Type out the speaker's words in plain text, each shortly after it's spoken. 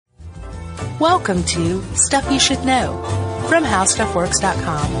Welcome to Stuff You Should Know from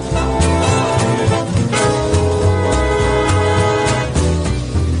HowStuffWorks.com.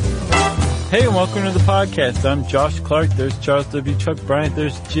 Hey, and welcome to the podcast. I'm Josh Clark. There's Charles W. Chuck Bryant.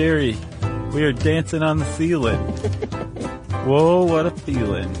 There's Jerry. We are dancing on the ceiling. Whoa, what a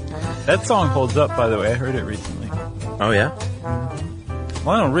feeling. That song holds up, by the way. I heard it recently. Oh, yeah?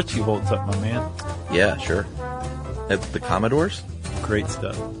 Lionel Richie holds up, my man. Yeah, sure. The Commodores? Great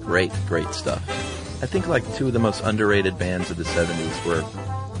stuff. Great stuff. I think like two of the most underrated bands of the 70s were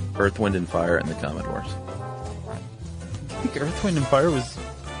Earth, Wind & Fire and the Commodores. I think Earth, Wind & Fire was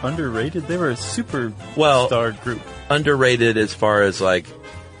underrated. They were a super star group. Underrated as far as like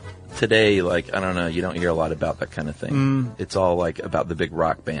today, like, I don't know, you don't hear a lot about that kind of thing. It's all like about the big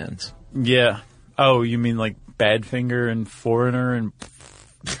rock bands. Yeah. Oh, you mean like Badfinger and Foreigner and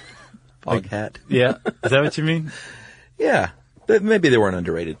Foghat? Yeah. Is that what you mean? Yeah. Maybe they weren't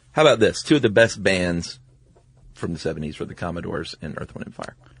underrated. How about this? Two of the best bands from the 70s were the Commodores and Earth, Wind &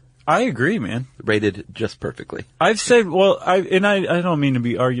 Fire. I agree, man. Rated just perfectly. I've said, I don't mean to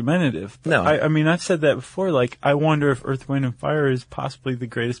be argumentative. No. I mean, I've said that before. Like, I wonder if Earth, Wind & Fire is possibly the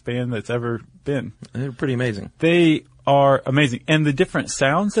greatest band that's ever been. They're pretty amazing. They are amazing. And the different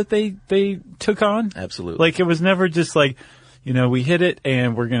sounds that they took on. Absolutely. Like, it was never just like, you know, we hit it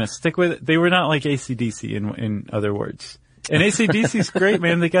and we're going to stick with it. They were not like AC/DC in other words. And AC/DC's great,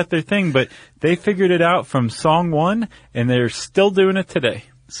 man. They got their thing, but they figured it out from song one, and they're still doing it today.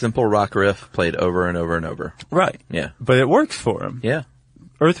 Simple rock riff played over and over and over. Right. Yeah. But it works for them. Yeah.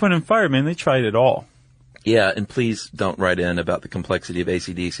 Earth, Wind & Fire, man, they tried it all. Yeah, and please don't write in about the complexity of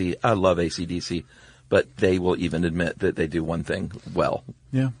AC/DC. I love AC/DC, but they will even admit that they do one thing well.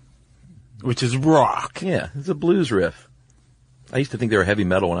 Yeah. Which is rock. Yeah, it's a blues riff. I used to think they were heavy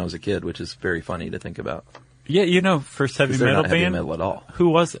metal when I was a kid, which is very funny to think about. Yeah, you know, first heavy They're metal not band. heavy metal at all. Who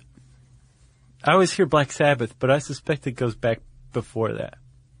was it? I always hear Black Sabbath, but I suspect it goes back before that.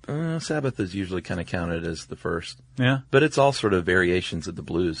 Sabbath is usually kind of counted as the first. Yeah. But it's all sort of variations of the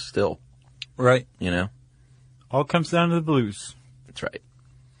blues still. Right. You know? All comes down to the blues. That's right.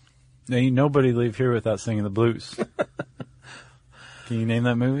 There ain't nobody leave here without singing the blues. Can you name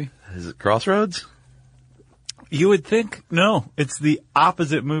that movie? Is it Crossroads? You would think, no. It's the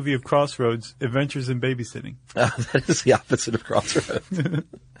opposite movie of Crossroads, Adventures in Babysitting. That is the opposite of Crossroads.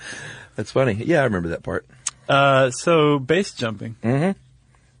 That's funny. Yeah, I remember that part. So, base jumping. Mm-hmm.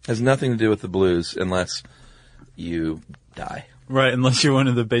 Has nothing to do with the blues unless you die. Right, unless you're one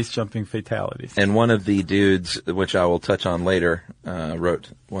of the base jumping fatalities. And one of the dudes, which I will touch on later,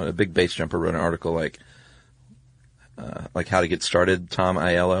 a big base jumper wrote an article like how to get started, Tom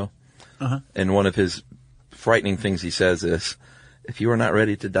Aiello. Uh-huh. And one of his frightening things he says is, if you are not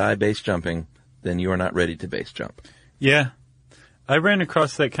ready to die base jumping, then you are not ready to base jump. Yeah. I ran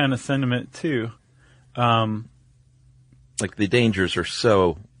across that kind of sentiment too. Like the dangers are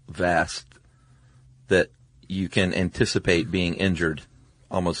so vast that you can anticipate being injured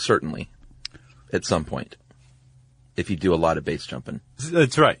almost certainly at some point if you do a lot of base jumping.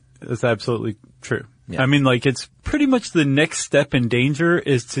 That's right. That's absolutely true. Yeah. I mean, like, it's pretty much the next step in danger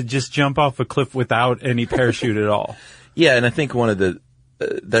is to just jump off a cliff without any parachute at all. Yeah, and I think one of the,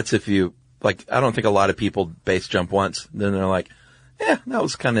 that's if you, like, I don't think a lot of people base jump once, then they're like, yeah, that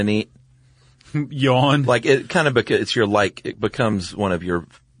was kind of neat. Yawn. Like, it kind of, it becomes one of your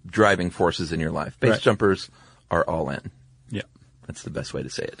driving forces in your life. Base Right. jumpers are all in. Yeah. That's the best way to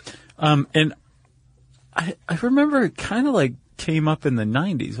say it. And I remember it kind of like came up in the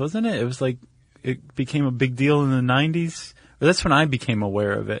 90s, wasn't it? It was like, it became a big deal in the 90s. Or that's when I became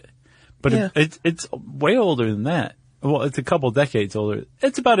aware of it. But Yeah. it's way older than that. Well, it's a couple decades older.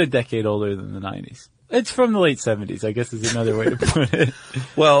 It's about a decade older than the 90s. It's from the late 70s, I guess is another way to put it.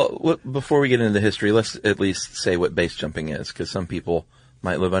 Well, before we get into the history, let's at least say what base jumping is, because some people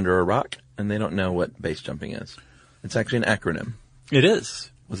might live under a rock and they don't know what base jumping is. It's actually an acronym. It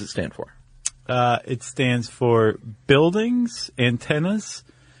is. What does it stand for? It stands for buildings, antennas,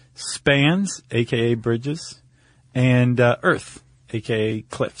 spans, aka bridges, and earth, aka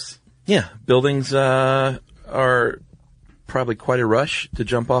cliffs. Yeah, buildings are probably quite a rush to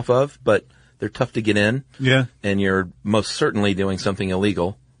jump off of, but they're tough to get in. Yeah. And you're most certainly doing something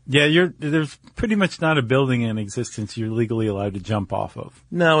illegal. Yeah, there's pretty much not a building in existence you're legally allowed to jump off of.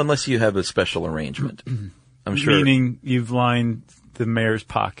 No, unless you have a special arrangement. I'm sure. Meaning you've lined the mayor's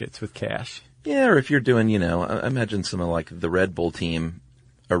pockets with cash. Yeah, or if you're doing, I imagine some of like the Red Bull team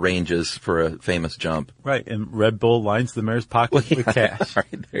arranges for a famous jump. Right, and Red Bull lines the mayor's pockets with cash. All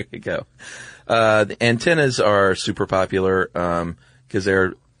right, there you go. The antennas are super popular because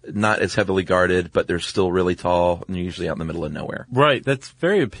they're not as heavily guarded, but they're still really tall, and you're usually out in the middle of nowhere. Right. That's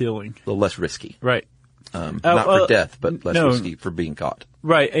very appealing. A little less risky. Right. Not for death, but less risky for being caught.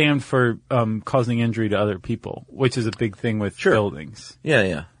 Right. And for causing injury to other people, which is a big thing with buildings. Yeah,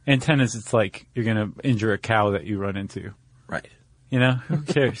 yeah. Antennas, it's like you're going to injure a cow that you run into. Right. You know? Who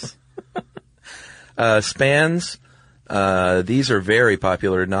cares? Spans, these are very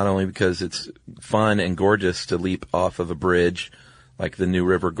popular, not only because it's fun and gorgeous to leap off of a bridge, like the New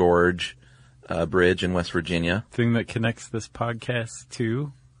River Gorge Bridge in West Virginia. Thing that connects this podcast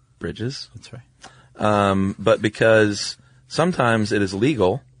to bridges. That's right. But because sometimes it is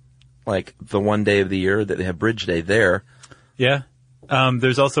legal, like the one day of the year that they have Bridge Day there. Yeah.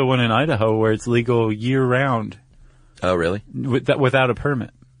 There's also one in Idaho where it's legal year round. Oh, really? Without a permit.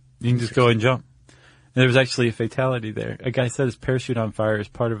 You can just go and jump. And there was actually a fatality there. A guy set his parachute on fire as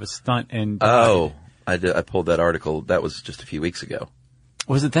part of a stunt and died. Oh, I pulled that article. That was just a few weeks ago.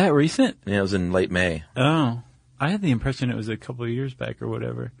 Was it that recent? Yeah, it was in late May. Oh. I had the impression it was a couple of years back or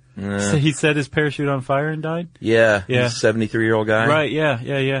whatever. So he set his parachute on fire and died? Yeah. Yeah. He's a 73-year-old guy. Right,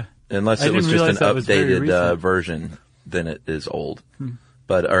 yeah. Unless it was just an updated version, then it is old.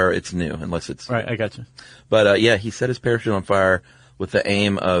 Or it's new, unless it's... Right, I gotcha. But, yeah, he set his parachute on fire with the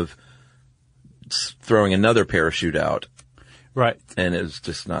aim of throwing another parachute out. Right. And it was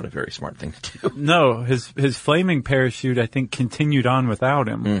just not a very smart thing to do. No, his flaming parachute, I think, continued on without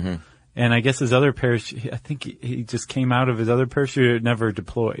him. Mm-hmm. And I guess his other parachute, I think he just came out of his other parachute, it never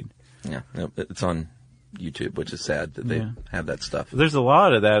deployed. Yeah, it's on YouTube, which is sad that they have that stuff. There's a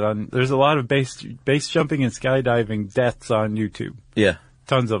lot of that there's a lot of base jumping and skydiving deaths on YouTube. Yeah.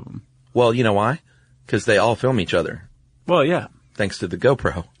 Tons of them. Well, you know why? Because they all film each other. Well, yeah. Thanks to the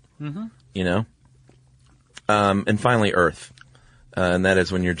GoPro. Mm-hmm. You know? And finally, Earth. And that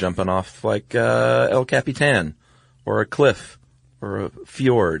is when you're jumping off like El Capitan, or a cliff, or a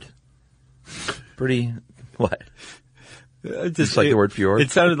fjord. Pretty, what? Just like the word fjord?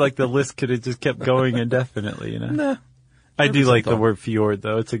 It sounded like the list could have just kept going indefinitely, you know? Nah. I do like the word fjord,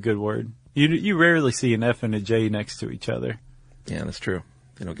 though. It's a good word. You rarely see an F and a J next to each other. Yeah, that's true.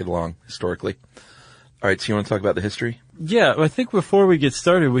 They don't get along historically. All right, so you want to talk about the history? Yeah, I think before we get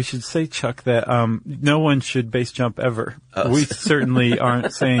started, we should say, Chuck, that no one should base jump ever. We certainly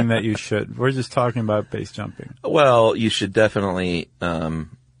aren't saying that you should. We're just talking about base jumping. Well, you should definitely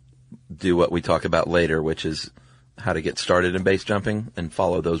do what we talk about later, which is how to get started in base jumping and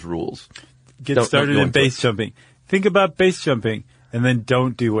follow those rules. Get started in base jumping. Think about base jumping, and then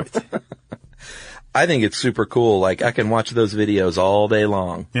don't do it. I think it's super cool. Like, I can watch those videos all day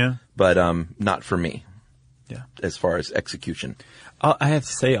long. Yeah. But not for me. Yeah. As far as execution. I have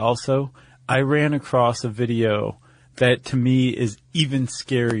to say also, I ran across a video that to me is even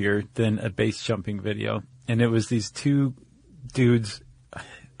scarier than a base jumping video. And it was these two dudes.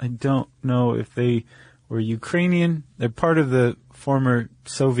 I don't know if they were Ukrainian. They're part of the former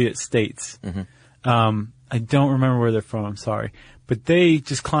Soviet states. Mm-hmm. I don't remember where they're from. I'm sorry. But they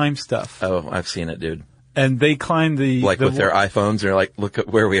just climb stuff. Oh, I've seen it, dude. And they climb with their iPhones, they're like, look at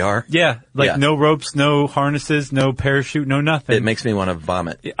where we are. Yeah. No ropes, no harnesses, no parachute, no nothing. It makes me want to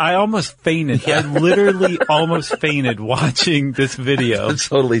vomit. I almost fainted. Yeah. I literally almost fainted watching this video. I've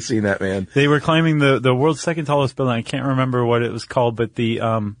totally seen that, man. They were climbing the world's second tallest building. I can't remember what it was called, but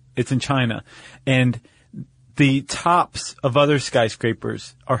it's in China. And the tops of other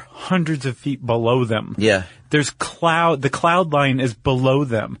skyscrapers are hundreds of feet below them. Yeah. There's the cloud line is below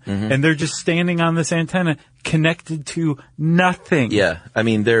them. Mm-hmm. And they're just standing on this antenna connected to nothing. Yeah. I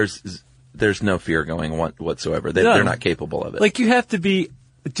mean, there's no fear going whatsoever. They're not capable of it. Like, you have to be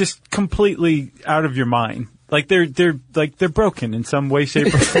just completely out of your mind. Like, they're broken in some way,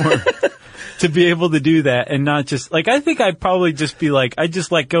 shape, or form. To be able to do that and not just, like, I think I'd probably just be like, I'd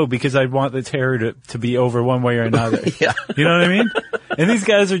just let go because I'd want the terror to be over one way or another. Yeah. You know what I mean? And these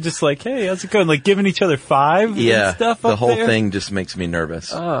guys are just like, hey, how's it going? Like, giving each other five and stuff the up whole there. thing just makes me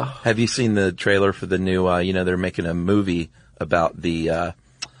nervous. Oh. Have you seen the trailer for the new, they're making a movie about the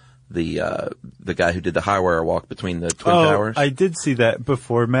guy who did the high wire walk between the Twin Towers? I did see that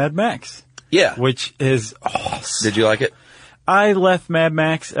before Mad Max. Yeah. Which is awesome. Did you like it? I left Mad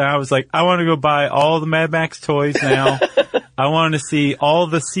Max and I was like, I want to go buy all the Mad Max toys now. I want to see all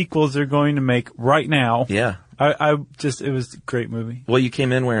the sequels they're going to make right now. Yeah. It was a great movie. Well, you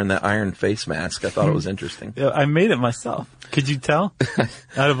came in wearing that iron face mask. I thought it was interesting. Yeah, I made it myself. Could you tell?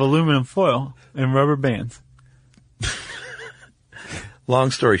 Out of aluminum foil and rubber bands.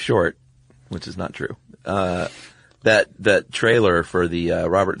 Long story short, which is not true, that trailer for the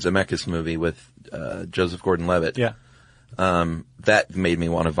Robert Zemeckis movie with Joseph Gordon-Levitt. Yeah. That made me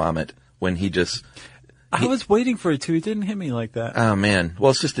want to vomit when he just I was waiting for it to. It didn't hit me like that. Oh man.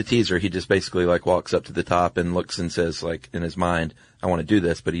 Well, it's just a teaser. He just basically like walks up to the top and looks and says like in his mind, I want to do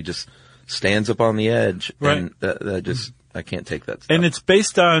this, but he just stands up on the edge. Right. And that just, I can't take that stuff. And it's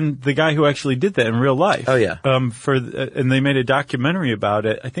based on the guy who actually did that in real life. Oh, yeah. And they made a documentary about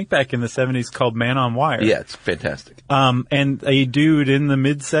it, I think back in the 70s, called Man on Wire. Yeah, it's fantastic. And a dude in the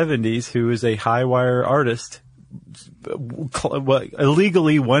mid 70s who is a high wire artist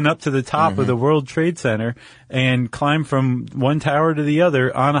illegally went up to the top of the World Trade Center and climbed from one tower to the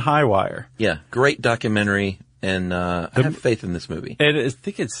other on a high wire. Yeah, great documentary. And I have faith in this movie. I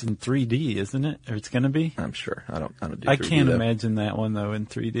think it's in 3D, isn't it? Or it's going to be? I'm sure. I don't do 3D. I can't imagine that one though in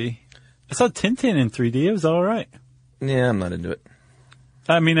 3D. I saw Tintin in 3D. It was all right. Yeah, I'm not into it.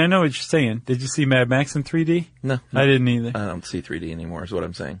 I mean, I know what you're saying. Did you see Mad Max in 3D? No. I didn't either. I don't see 3D anymore is what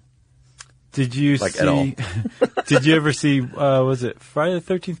I'm saying. Did you Like, see, at all. did you ever see, was it Friday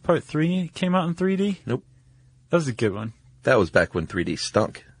the 13th Part 3 came out in 3D? Nope. That was a good one. That was back when 3D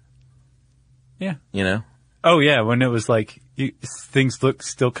stunk. Yeah. You know? Oh yeah, when it was like, things looked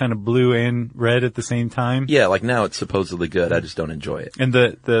still kind of blue and red at the same time. Yeah, like now it's supposedly good. I just don't enjoy it. And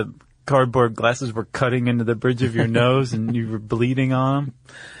the cardboard glasses were cutting into the bridge of your nose and you were bleeding on them.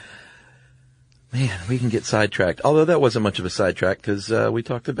 Man, we can get sidetracked. Although that wasn't much of a sidetrack because we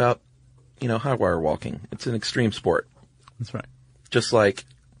talked about, high wire walking. It's an extreme sport. That's right. Just like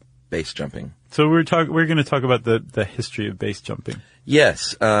base jumping. So we're going to talk about the history of base jumping.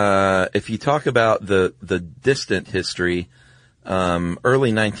 Yes. If you talk about the distant history,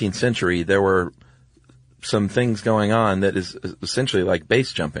 early 19th century, there were some things going on that is essentially like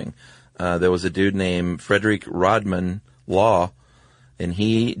base jumping. There was a dude named Frederick Rodman Law, and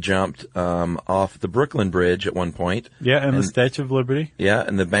he jumped off the Brooklyn Bridge at one point. Yeah, and the Statue of Liberty. Yeah,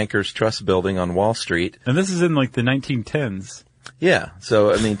 and the Bankers Trust Building on Wall Street. And this is in like the 1910s. Yeah,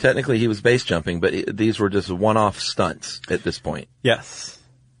 so, I mean, technically he was base jumping, but these were just one-off stunts at this point. Yes.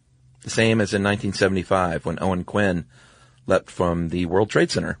 The same as in 1975 when Owen Quinn leapt from the World Trade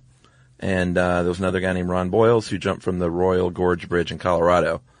Center. And there was another guy named Ron Boyles who jumped from the Royal Gorge Bridge in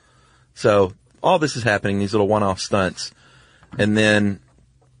Colorado. So all this is happening, these little one-off stunts. And then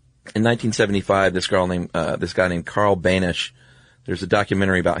in 1975, this guy named Carl Banish, there's a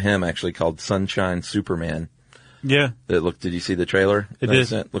documentary about him actually called Sunshine Superman. Yeah. Did you see the trailer? It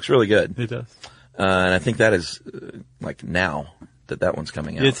did. Looks really good. It does. And I think that is like now that one's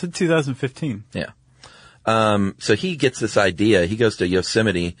coming out. Yeah, it's in 2015. Yeah. So he gets this idea. He goes to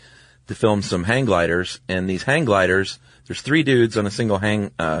Yosemite to film some hang gliders, and these hang gliders, there's 3 dudes on a single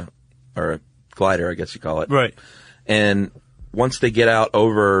hang, or a glider, I guess you call it. Right. And once they get out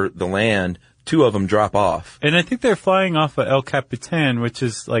over the land, 2 of them drop off. And I think they're flying off of El Capitan, which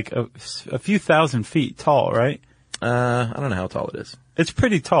is like a few thousand feet tall, right? I don't know how tall it is. It's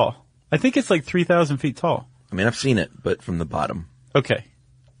pretty tall. I think it's like 3,000 feet tall. I mean, I've seen it, but from the bottom. Okay.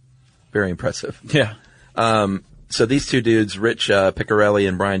 Very impressive. Yeah. So these 2 dudes, Rich Piccarelli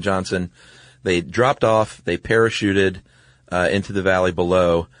and Brian Johnson, they dropped off, they parachuted into the valley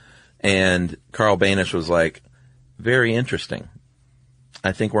below, and Carl Banish was like, very interesting.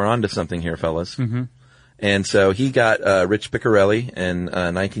 I think we're onto something here, fellas. Mm-hmm. And so he got Rich Piccarelli in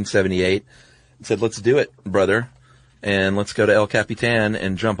 1978 and said, let's do it, brother, and let's go to El Capitan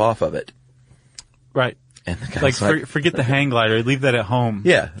and jump off of it. Right. And the guy's like forget the hang glider. Leave that at home.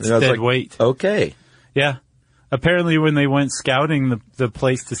 Yeah. It's dead weight. Okay. Yeah. Apparently when they went scouting the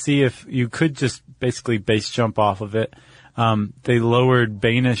place to see if you could just basically base jump off of it, they lowered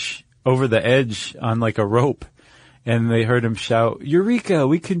Banish over the edge on like a rope, and they heard him shout, "Eureka,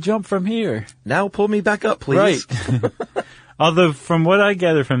 we can jump from here." Now pull me back up, please. Right. Although from what I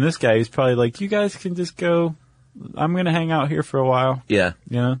gather from this guy, he's probably like, you guys can just go, I'm going to hang out here for a while. Yeah.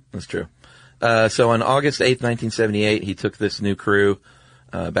 You know? That's true. So on August 8th, 1978, he took this new crew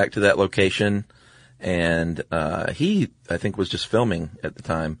back to that location, and he, I think, was just filming at the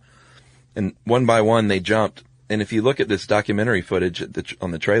time. And one by one, they jumped. And if you look at this documentary footage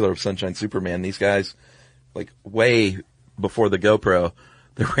on the trailer of Sunshine Superman, these guys, like way before the GoPro,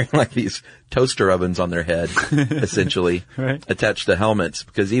 they're wearing like these toaster ovens on their head, essentially, right, attached to helmets,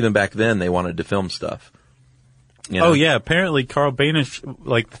 because even back then they wanted to film stuff. You know? Oh yeah, apparently Carl Banish,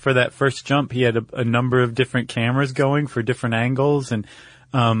 like for that first jump, he had a number of different cameras going for different angles, and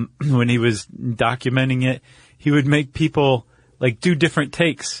when he was documenting it, he would make people like do different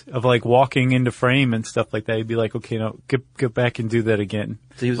takes of like walking into frame and stuff like that. He'd be like, okay, no, get back and do that again.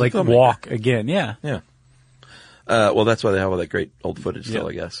 So he was like walk again. Yeah. Yeah. Well, that's why they have all that great old footage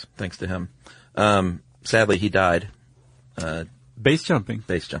still, Yeah. I guess, thanks to him. Sadly, he died, Base jumping.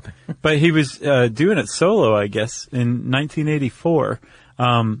 Base jumping. But he was doing it solo, I guess, in 1984.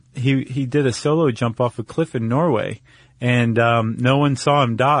 He did a solo jump off a cliff in Norway, and no one saw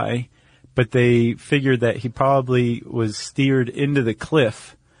him die, but they figured that he probably was steered into the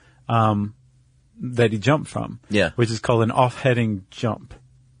cliff that he jumped from. Yeah. Which is called an off-heading jump,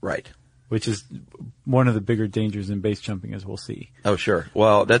 Right. which is one of the bigger dangers in base jumping, as we'll see. Oh, sure.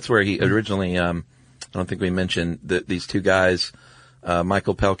 Well, that's where he originally, I don't think we mentioned that these two guys,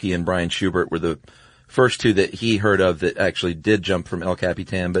 Michael Pelkey and Brian Schubert, were the first two that he heard of that actually did jump from El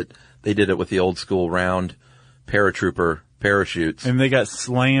Capitan, but they did it with the old school round paratrooper parachutes, And they got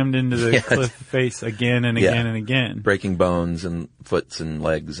slammed into the Yeah. cliff face again and Yeah. again and again. breaking bones and foots and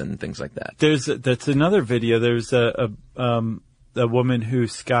legs and things like that. That's another video. There's a woman who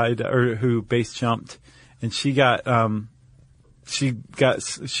who base jumped, and she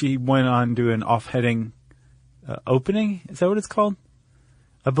went on to an off-heading opening. Is that what it's called?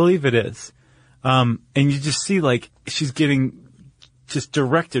 I believe it is. And you just see like she's getting just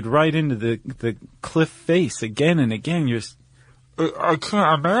directed right into the cliff face again and again. I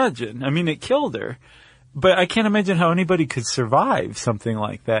can't imagine. I mean, it killed her. But I can't imagine how anybody could survive something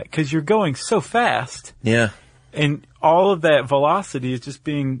like that, because you're going so fast, Yeah. and all of that velocity is just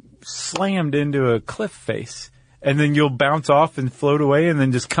being slammed into a cliff face, and then you'll bounce off and float away, and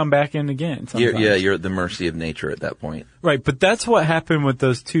then just come back in again. You're at the mercy of nature at that point. Right, but that's what happened with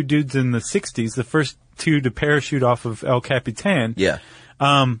those two dudes in the 60s, the first two to parachute off of El Capitan. Yeah.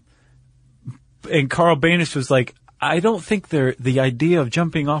 And Carl Banish was like, I don't think the idea of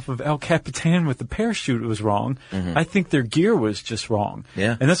jumping off of El Capitan with the parachute was wrong. I think their gear was just wrong.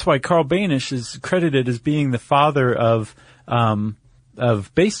 Yeah. And that's why Carl Banish is credited as being the father of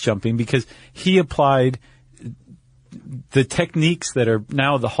base jumping, because he applied the techniques that are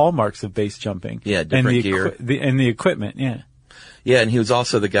now the hallmarks of base jumping. Yeah, different and gear. And the equipment, yeah. Yeah, and he was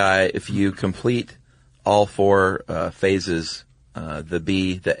also the guy, if you complete all four phases, the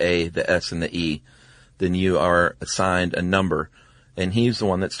B, the A, the S, and the E, then you are assigned a number. And he's the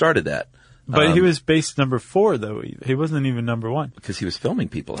one that started that. But he was base number 4, though. He wasn't even number 1. Because he was filming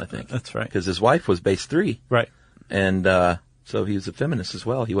people, I think. That's right. Because his wife was base 3. Right. And so he was a feminist as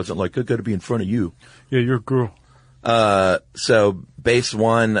well. He wasn't like, I got to be in front of you. Yeah, you're a girl. So base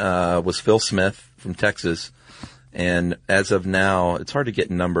 1 was Phil Smith from Texas. And as of now, it's hard to get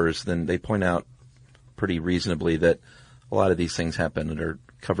numbers. Then they point out pretty reasonably that a lot of these things happen under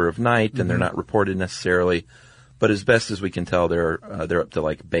cover of night, and they're not reported necessarily. But as best as we can tell, they're up to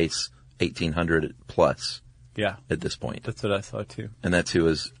like base 1800 plus Yeah. at this point. That's what I saw, too. And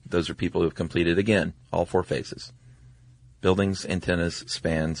those are people who have completed, again, all four phases. Buildings, antennas,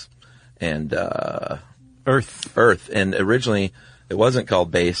 spans, and Earth. And originally, it wasn't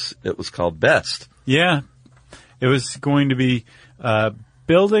called base, it was called best. Yeah. It was going to be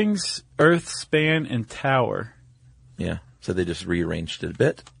buildings, earth, span, and tower. Yeah. So they just rearranged it a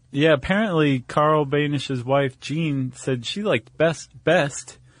bit. Yeah, apparently Carl Banish's wife, Jean, said she liked best,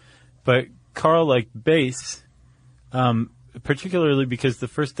 but Carl liked base, particularly because the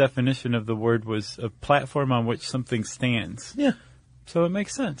first definition of the word was a platform on which something stands. Yeah. So it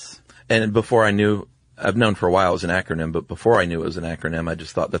makes sense. And before I've known for a while it was an acronym, but before I knew it was an acronym, I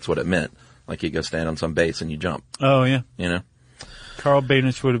just thought that's what it meant. Like you go stand on some base and you jump, Oh, yeah. you know? Carl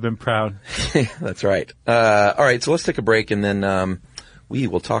Banish would have been proud. That's right. All right, so let's take a break, and then we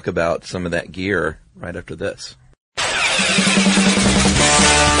will talk about some of that gear right after this.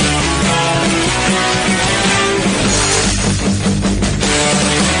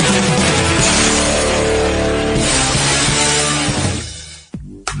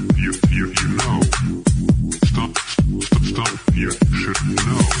 You know. Stop. You should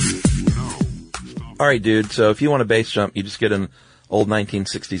know. All right, dude, so if you want to base jump, you just get an old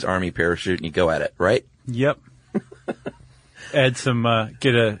 1960s Army parachute and you go at it, right? Yep. Add some,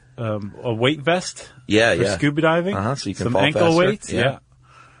 get a weight vest. Yeah, for yeah. scuba diving. So you can some fall ankle faster. weights. Yeah.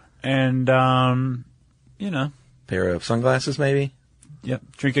 And, Pair of sunglasses, maybe? yep.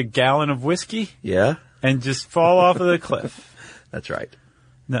 Drink a gallon of whiskey Yeah, and just fall off of the cliff. that's right.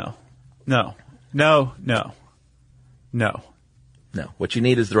 No. No, what you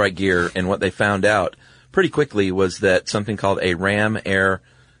need is the right gear, and what they found out pretty quickly was that something called a Ram Air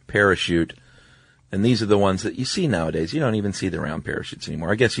parachute, and these are the ones that you see nowadays. You don't even see the round parachutes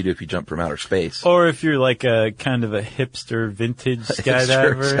anymore. I guess you do if you jump from outer space. Or if you're like a kind of a hipster vintage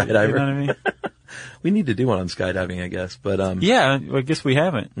skydiver. Skydiver. You know what I mean? We need to do one on skydiving, I guess, but Yeah, I guess we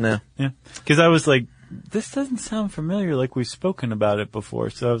haven't. no. Yeah. Because I was like, this doesn't sound familiar like we've spoken about it before.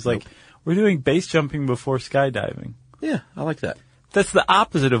 So I was like, we're doing base jumping before skydiving. Yeah, I like that. That's the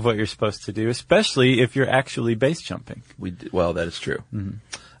opposite of what you're supposed to do, especially if you're actually base jumping. Well, that is true.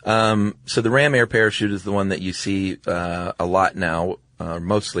 So the Ram Air Parachute is the one that you see a lot now,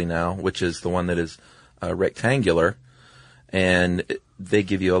 mostly now, which is the one that is rectangular, and they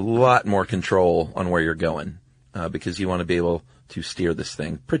give you a lot more control on where you're going because you want to be able to steer this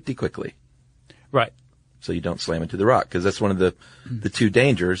thing pretty quickly, Right. so you don't slam into the rock, because that's one of the two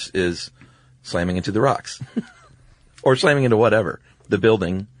dangers is slamming into the rocks or slamming into whatever, the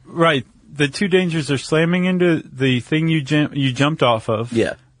building. Right. The two dangers are slamming into the thing you jumped off of.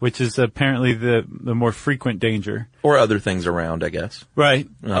 Yeah. Which is apparently the more frequent danger. Or other things around, I guess. Right.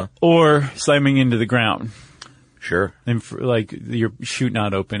 Uh-huh. Or slamming into the ground. Sure. And like your chute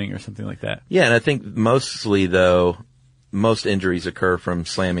not opening or something like that. Yeah, and I think mostly, though, most injuries occur from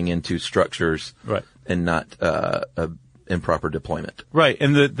slamming into structures. Right. And not improper deployment. Right.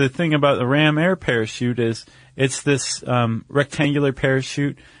 And the thing about the Ram Air Parachute is it's this rectangular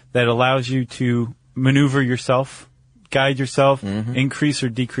parachute that allows you to maneuver yourself, guide yourself, increase or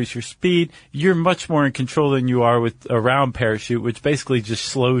decrease your speed. You're much more in control than you are with a round parachute, which basically just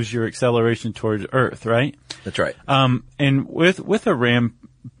slows your acceleration towards Earth, right? That's right. And with a Ram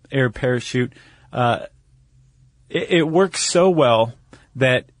Air Parachute, it works so well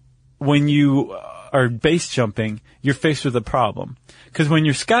that when you are base jumping, you're faced with a problem. Because when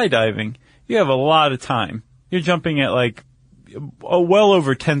you're skydiving, you have a lot of time. You're jumping at like well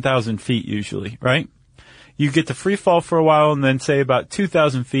over 10,000 feet usually, right? You get to free fall for a while, and then say about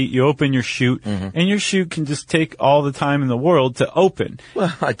 2,000 feet, you open your chute, and your chute can just take all the time in the world to open.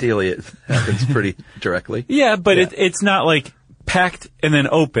 Well, ideally it happens pretty directly. Yeah, but it's not like packed and then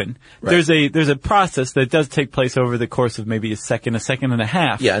open. Right. There's a process that does take place over the course of maybe a second and a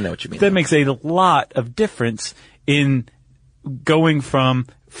half. Yeah, I know what you mean. That makes a lot of difference in going from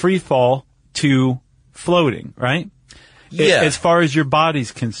free fall to floating, right? Yeah. As far as your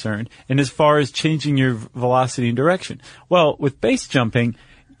body's concerned, and as far as changing your velocity and direction. Well, with base jumping,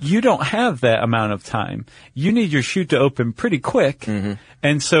 you don't have that amount of time. You need your chute to open pretty quick.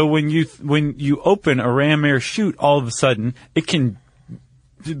 And so when you open a Ram Air chute, all of a sudden, it can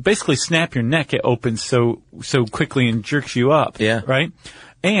basically snap your neck. It opens so quickly and jerks you up. Yeah. Right?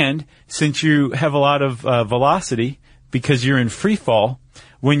 And since you have a lot of velocity because you're in free fall,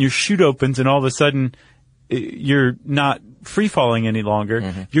 when your chute opens and all of a sudden you're not free falling any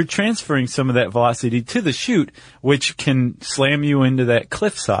longer, you're transferring some of that velocity to the chute, which can slam you into that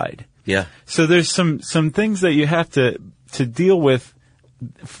cliffside. Yeah. So there's some things that you have to deal with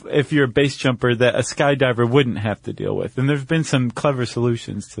if you're a base jumper that a skydiver wouldn't have to deal with. And there's been some clever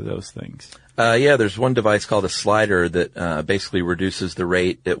solutions to those things. Yeah, there's one device called a slider that basically reduces the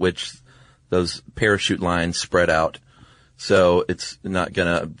rate at which those parachute lines spread out. So it's not going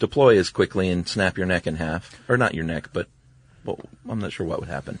to deploy as quickly and snap your neck in half. Or not your neck, but well, I'm not sure what would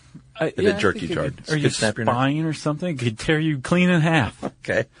happen if it jerked you hard. Or your snap your neck. spine or something. It could tear you clean in half.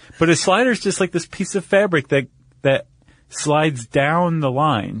 Okay. But a slider is just like this piece of fabric that slides down the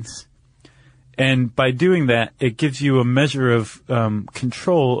lines. And by doing that, it gives you a measure of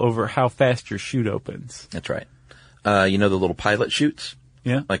control over how fast your chute opens. That's right. You know the little pilot chutes?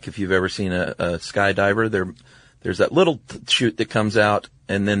 Yeah. Like if you've ever seen a skydiver, there's that little chute that comes out,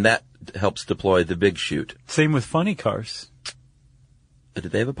 and then that helps deploy the big chute. Same with funny cars.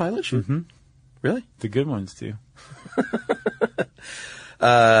 Did they have a pilot chute? Mm-hmm. Really? The good ones do.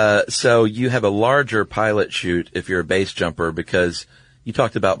 So you have a larger pilot chute if you're a base jumper, because you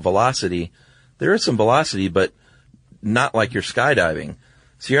talked about velocity. There is some velocity, but not like you're skydiving.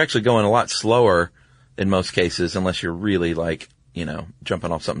 So you're actually going a lot slower in most cases, unless you're really like,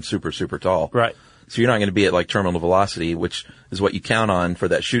 jumping off something super, super tall. Right. So you're not going to be at like terminal velocity, which is what you count on for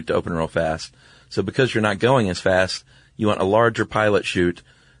that chute to open real fast. So because you're not going as fast, you want a larger pilot chute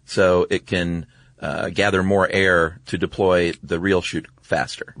so it can gather more air to deploy the real chute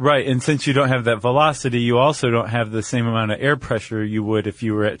faster. Right, and since you don't have that velocity, you also don't have the same amount of air pressure you would if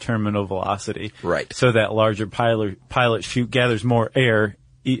you were at terminal velocity. Right. So that larger pilot chute gathers more air,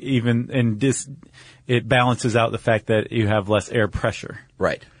 it balances out the fact that you have less air pressure.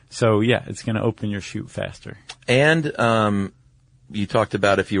 Right. So yeah, it's going to open your chute faster. And you talked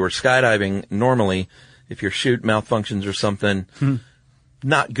about if you were skydiving normally, if your chute malfunctions or something,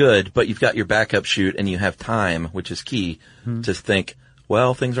 not good, but you've got your backup chute and you have time, which is key, to think,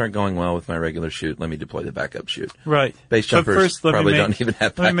 well, things aren't going well with my regular chute. Let me deploy the backup chute. Right. Base jumpers first, probably don't even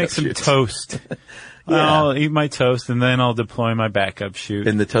have backup Let me make some chutes. toast. Yeah. I'll eat my toast and then I'll deploy my backup chute.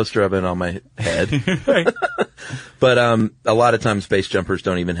 In the toaster oven on my head. Right. But a lot of times base jumpers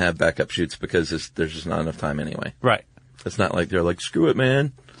don't even have backup chutes because there's just not enough time anyway. Right. It's not like they're like, screw it,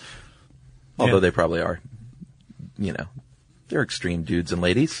 man. Although Yeah. they probably are. They're extreme dudes and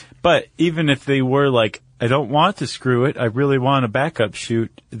ladies. But even if they were like, I don't want to screw it, I really want a backup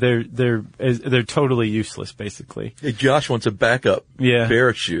chute, they're totally useless, basically. Hey, Josh wants a backup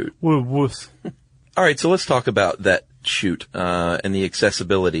parachute. Wuss. All right, so let's talk about that chute and the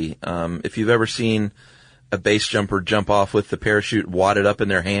accessibility. If you've ever seen a base jumper jump off with the parachute wadded up in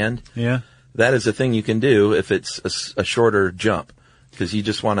their hand, Yeah. that is a thing you can do if it's a shorter jump, because you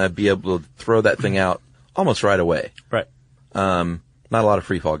just want to be able to throw that thing out almost right away. Right. Not a lot of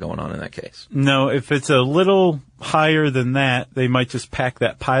free fall going on in that case. No, if it's a little higher than that, they might just pack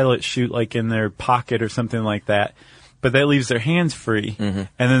that pilot chute like in their pocket or something like that. But that leaves their hands free, and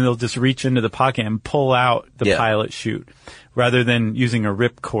then they'll just reach into the pocket and pull out the pilot chute, rather than using a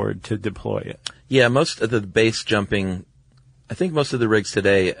rip cord to deploy it. Yeah, most of the base jumping, I think most of the rigs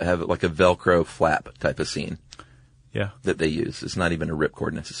today have like a Velcro flap type of scene Yeah. that they use. It's not even a rip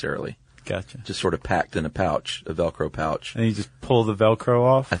cord necessarily. Gotcha. Just sort of packed in a pouch, a Velcro pouch. And you just pull the Velcro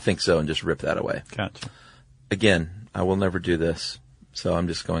off? I think so, and just rip that away. Gotcha. Again, I will never do this, so I'm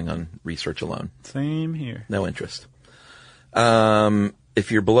just going on research alone. Same here. No interest. If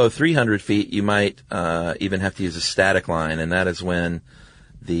you're below 300 feet, you might even have to use a static line, and that is when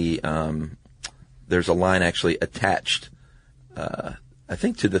there's a line actually attached, I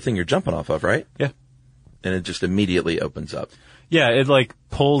think, to the thing you're jumping off of, right? Yeah. And it just immediately opens up. Yeah, it like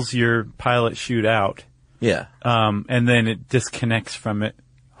pulls your pilot chute out, Yeah. and then it disconnects from it,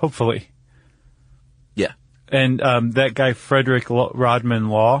 hopefully. Yeah. And that guy, Frederick Rodman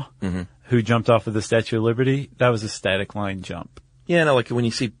Law, who jumped off of the Statue of Liberty, that was a static line jump. Yeah, no, like when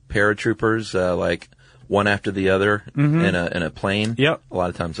you see paratroopers, like one after the other in a plane. Yep. A lot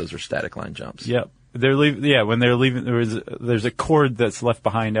of times those are static line jumps. Yep. When they're leaving, there's a cord that's left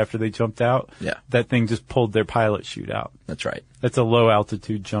behind after they jumped out. Yeah. That thing just pulled their pilot chute out. That's right. That's a low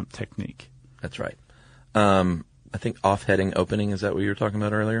altitude jump technique. That's right. I think off-heading opening, is that what you were talking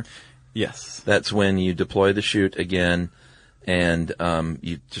about earlier? Yes. That's when you deploy the chute again and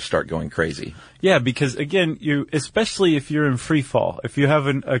you just start going crazy. Yeah, because again, especially if you're in free fall, if you have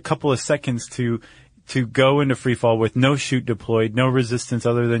a couple of seconds to go into free fall with no chute deployed, no resistance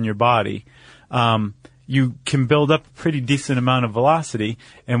other than your body, you can build up a pretty decent amount of velocity.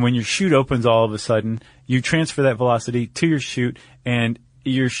 And when your chute opens all of a sudden, you transfer that velocity to your chute, and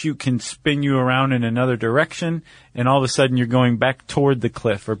your chute can spin you around in another direction, and all of a sudden you're going back toward the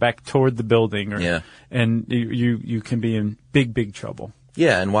cliff or back toward the building, and you can be in big trouble.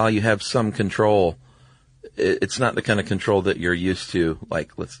 Yeah, and while you have some control, it's not the kind of control that you're used to,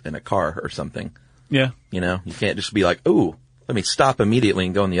 like in a car or something. Yeah. You know, you can't just be like, ooh, let me stop immediately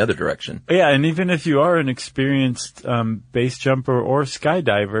and go in the other direction. Yeah, and even if you are an experienced base jumper or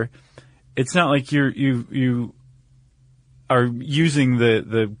skydiver, it's not like you are using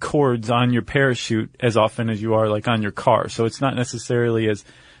the cords on your parachute as often as you are like on your car. So it's not necessarily as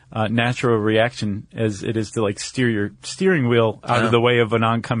natural reaction as it is to like steer your steering wheel out of the way of an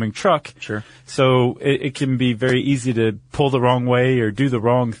oncoming truck. Sure. So it can be very easy to pull the wrong way or do the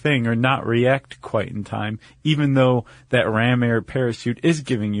wrong thing or not react quite in time, even though that ram air parachute is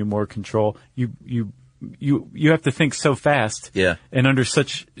giving you more control. You have to think so fast and under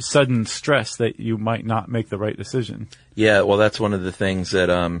such sudden stress that you might not make the right decision. Yeah, well, that's one of the things that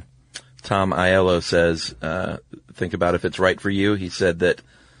Tom Aiello says, think about if it's right for you. He said that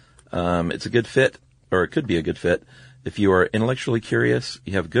it's a good fit, or it could be a good fit. If you are intellectually curious,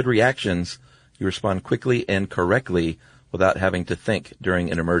 you have good reactions, you respond quickly and correctly without having to think during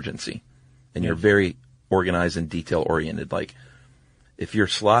an emergency. And you're very organized and detail-oriented. Like, if you're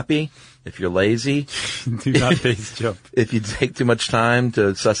sloppy, if you're lazy, do not base jump. If you take too much time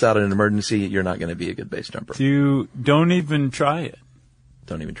to suss out an emergency, you're not going to be a good base jumper. Don't even try it.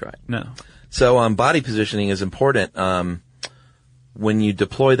 Don't even try it. No. So body positioning is important. When you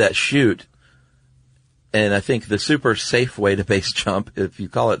deploy that chute, and I think the super safe way to base jump, if you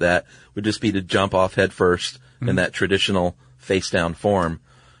call it that, would just be to jump off head first in that traditional face down form.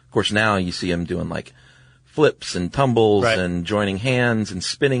 Of course, now you see them doing like flips and tumbles and joining hands and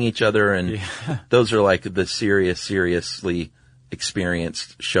spinning each other, and those are like the seriously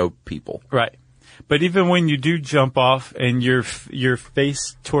experienced show people. Right. But even when you do jump off and you're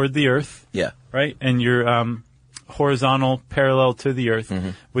face toward the earth, right, and you're horizontal parallel to the earth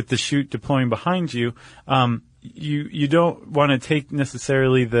with the chute deploying behind you, you don't want to take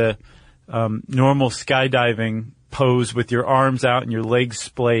necessarily the normal skydiving pose with your arms out and your legs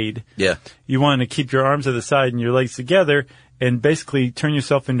splayed. Yeah. You want to keep your arms to the side and your legs together and basically turn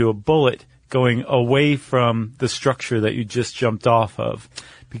yourself into a bullet going away from the structure that you just jumped off of.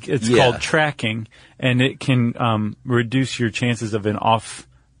 It's called tracking, and it can reduce your chances of an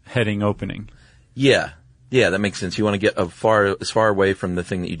off-heading opening. Yeah. Yeah, that makes sense. You want to get as far away from the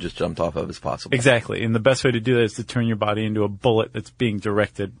thing that you just jumped off of as possible. Exactly. And the best way to do that is to turn your body into a bullet that's being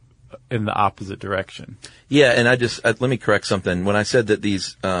directed in the opposite direction. Yeah, and let me correct something. When I said that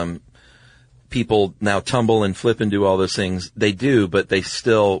these people now tumble and flip and do all those things, they do, but they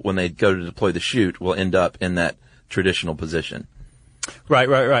still, when they go to deploy the chute, will end up in that traditional position. Right.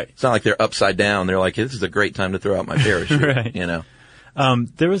 It's not like they're upside down. They're like, this is a great time to throw out my parachute. Right. You know?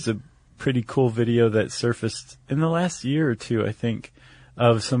 There was a pretty cool video that surfaced in the last year or two, I think,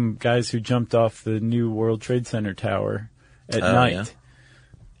 of some guys who jumped off the new World Trade Center tower at night. Yeah?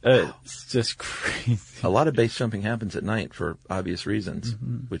 It's just crazy. A lot of base jumping happens at night for obvious reasons,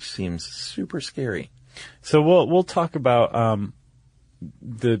 which seems super scary. So we'll talk about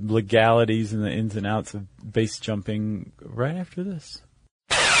the legalities and the ins and outs of base jumping right after this.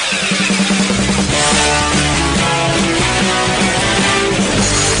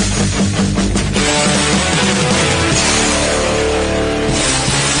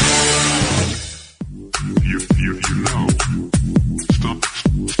 You know.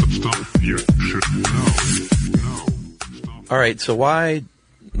 Stuff you should know. All right, so why,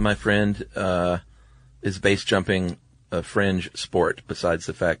 my friend, is base jumping a fringe sport besides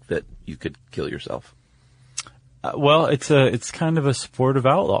the fact that you could kill yourself? Well, it's kind of a sport of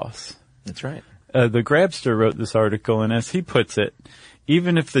outlaws. That's right. The Grabster wrote this article, and as he puts it,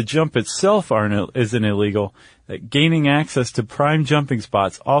 even if the jump itself isn't illegal, gaining access to prime jumping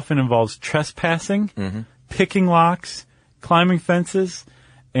spots often involves trespassing, picking locks, climbing fences,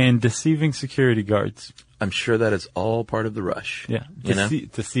 and deceiving security guards. I'm sure that is all part of the rush. Yeah, You know?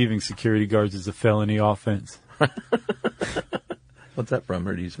 deceiving security guards is a felony offense. What's that from,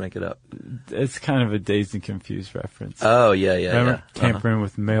 or do you just make it up? It's kind of a Dazed and Confused reference. Oh, yeah. Remember? Tampering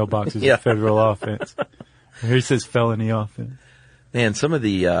with mailboxes Yeah. is federal offense. Here it says felony offense. Man, some of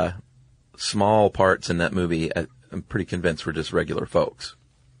the small parts in that movie, I'm pretty convinced were just regular folks.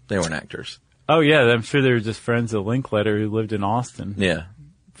 They weren't actors. Oh, yeah, I'm sure they were just friends of Linkletter who lived in Austin. Yeah.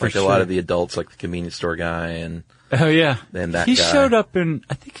 For Like a lot sure. of the adults, like the convenience store guy, and Oh, yeah. And that he guy. showed up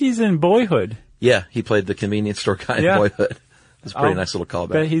I think he's in Boyhood. yeah, he played the convenience store guy Yeah. in Boyhood. It's a pretty I'll nice little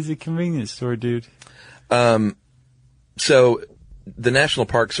callback. Bet he's a convenience store dude. So, the National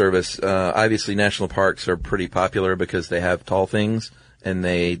Park Service, obviously national parks are pretty popular because they have tall things and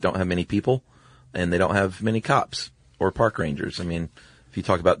they don't have many people and they don't have many cops or park rangers. I mean, if you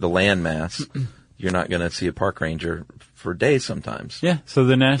talk about the land mass, you're not going to see a park ranger for days sometimes. Yeah, so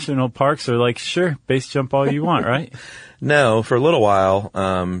the national parks are like, sure, base jump all you want, right? No, for a little while,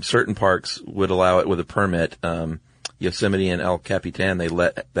 certain parks would allow it with a permit. Yosemite and El Capitan, they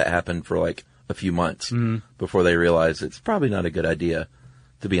let that happen for like a few months before they realized it's probably not a good idea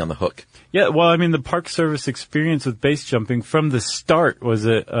to be on the hook. Yeah, well, I mean, the Park Service experience with base jumping from the start was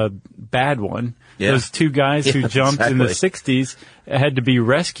a bad one. Yeah. Those two guys who Yeah, jumped in the exactly. 60s had to be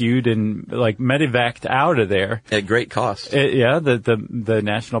rescued and like medevaced out of there. At great cost. The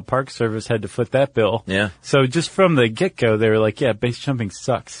National Park Service had to foot that bill. Yeah. So just from the get-go, they were like, yeah, base jumping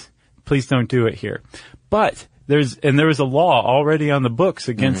sucks. Please don't do it here. But there was a law already on the books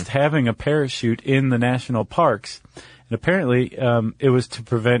against having a parachute in the national parks. And apparently, it was to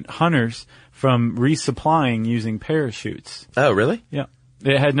prevent hunters from resupplying using parachutes. Oh, really? Yeah.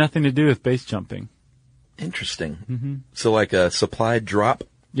 It had nothing to do with base jumping. Interesting. So like a supply drop?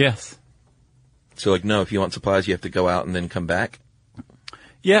 Yes. So like, no, if you want supplies, you have to go out and then come back?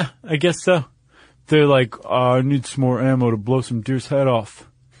 Yeah, I guess so. They're like, I need some more ammo to blow some deer's head off.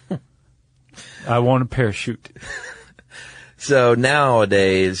 I want a parachute. So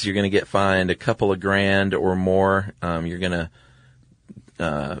nowadays, you're going to get fined a couple of grand or more. You're going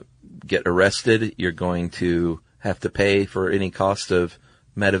to get arrested. You're going to have to pay for any cost of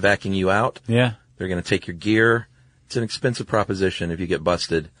medevacing you out. Yeah. They're going to take your gear. It's an expensive proposition if you get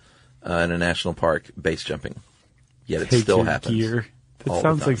busted in a national park base jumping. Yet it Take still your happens. gear. That all the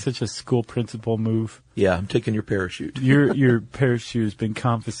sounds like time. such a school principal move. Yeah, I'm taking your parachute. Your parachute has been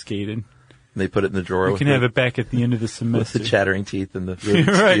confiscated. They put it in the drawer You with, can have it back at the end of the with semester. the chattering teeth and the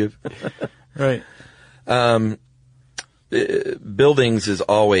Rubik's Right. Cube. Right. Buildings is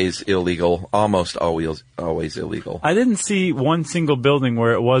always illegal, almost always illegal. I didn't see one single building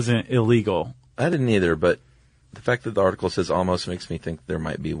where it wasn't illegal. I didn't either, but the fact that the article says almost makes me think there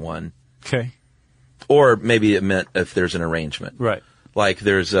might be one. Okay. Or maybe it meant if there's an arrangement. Right. Like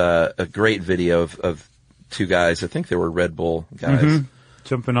there's a great video of two guys, I think they were Red Bull guys.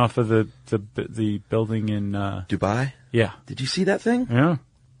 Jumping off of the building in, Dubai? yeah. Did you see that thing? Yeah.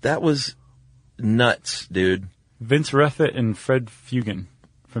 That was nuts, dude. Vince Ruffett and Fred Fugan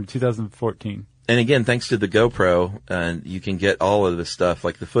from 2014. And again, thanks to the GoPro, you can get all of this stuff.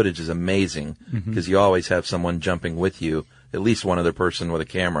 Like the footage is amazing because you always have someone jumping with you, at least one other person with a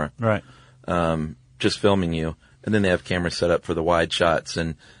camera, Right. just filming you. And then they have cameras set up for the wide shots.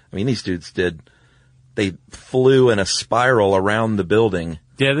 And I mean, these dudes they flew in a spiral around the building.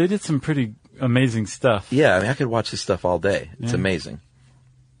 Yeah, they did some pretty amazing stuff. Yeah, I mean, I could watch this stuff all day. It's Yeah. amazing.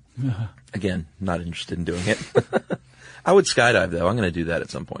 Again, not interested in doing it. I would skydive though. I'm going to do that at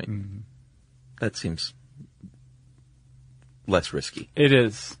some point. That seems less risky. It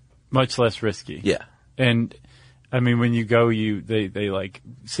is much less risky. Yeah. And I mean, when you go, they like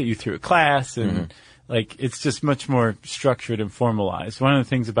sit you through a class and like it's just much more structured and formalized. One of the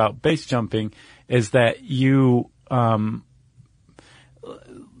things about base jumping is that you,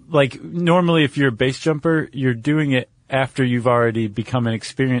 like normally if you're a base jumper, you're doing it after you've already become an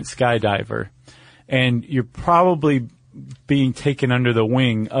experienced skydiver, and you're probably being taken under the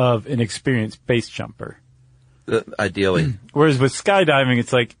wing of an experienced base jumper. Ideally. Whereas with skydiving,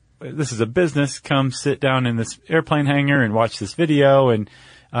 it's like, this is a business. Come sit down in this airplane hangar and watch this video, and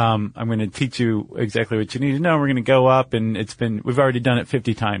I'm going to teach you exactly what you need to know. We're going to go up, and we've already done it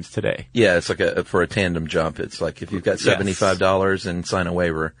 50 times today. Yeah, it's like for a tandem jump. It's like if you've got $75 and sign a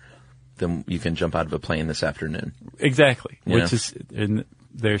waiver, then you can jump out of a plane this afternoon. Exactly. Yeah. And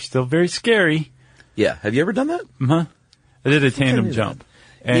they're still very scary. Yeah. Have you ever done that? I did a tandem knew jump.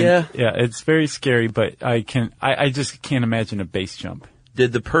 And Yeah. it's very scary, but I just can't imagine a base jump.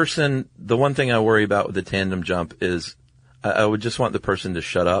 Did the one thing I worry about with the tandem jump is I would just want the person to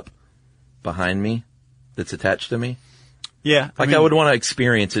shut up behind me that's attached to me. Yeah. I would want to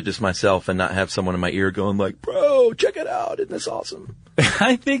experience it just myself and not have someone in my ear going like, bro, check it out. Isn't this awesome?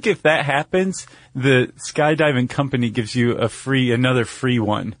 I think if that happens, the skydiving company gives you another free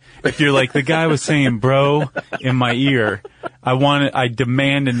one. If you're like, the guy was saying, bro, in my ear, I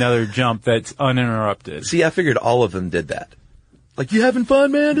demand another jump that's uninterrupted. See, I figured all of them did that. Like, you having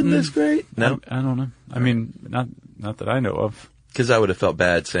fun, man? Isn't this great? No, I don't know. I mean, not that I know of. because I would have felt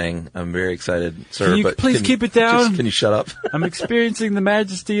bad saying, I'm very excited, sir, Can you but please keep it down? Can you shut up? I'm experiencing the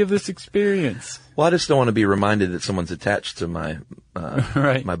majesty of this experience. Well, I just don't want to be reminded that someone's attached to my,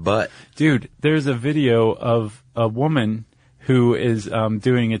 Right. my butt. Dude, there's a video of a woman who is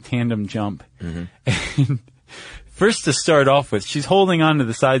doing a tandem jump. And first to start off with, she's holding onto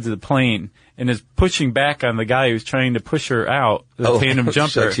the sides of the plane and is pushing back on the guy who's trying to push her out, the tandem jumper.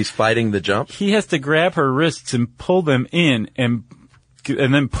 So she's fighting the jump? He has to grab her wrists and pull them in and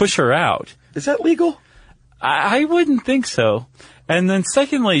then push her out. Is that legal? I wouldn't think so. And then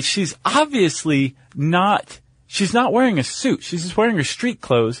secondly, she's obviously she's not wearing a suit. She's just wearing her street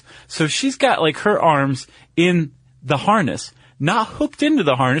clothes. So she's got like her arms in the harness, not hooked into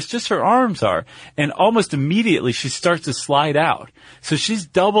the harness, just her arms are. And almost immediately she starts to slide out. So she's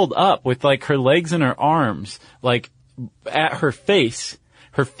doubled up with like her legs and her arms, like at her face,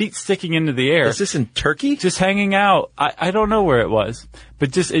 her feet sticking into the air. Is this in Turkey? Just hanging out. I don't know where it was, but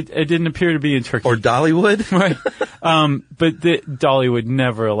just, it didn't appear to be in Turkey. Or Dollywood? Right. But Dolly would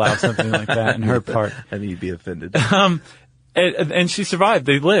never allow something like that in her part. I think you'd be offended. And she survived.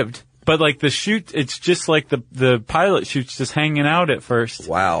 They lived. But like the chute, it's just like the pilot chute's just hanging out at first.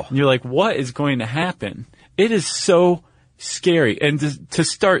 Wow. And you're like, what is going to happen? It is so scary. And to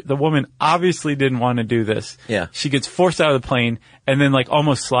start, the woman obviously didn't want to do this. Yeah. She gets forced out of the plane and then like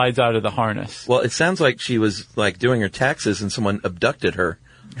almost slides out of the harness. Well, it sounds like she was like doing her taxes and someone abducted her.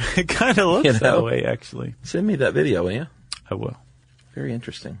 It kind of looks You know? that way, actually. Send me that video, will you? I will. Very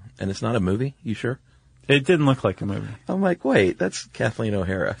interesting. And it's not a movie? You sure? It didn't look like a movie. I'm like, wait, that's Kathleen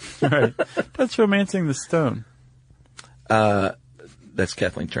O'Hara. Right. That's Romancing the Stone. That's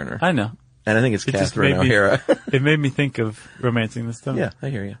Kathleen Turner. I know. And I think it's It just Catherine made me- O'Hara. It made me think of Romancing the Stone. Yeah, I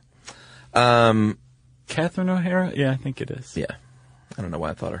hear you. Catherine O'Hara? Yeah, I think it is. Yeah. I don't know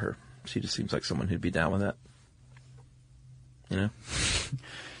why I thought of her. She just seems like someone who'd be down with that. You know?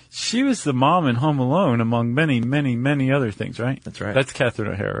 She was the mom in Home Alone, among many, many, many other things, right? That's right. That's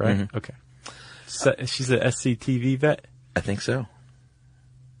Catherine O'Hara, right? Mhm. Okay. So, she's an SCTV vet? I think so.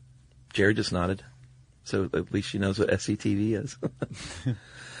 Jared just nodded. So at least she knows what SCTV is.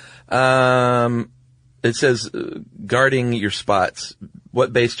 It says, guarding your spots.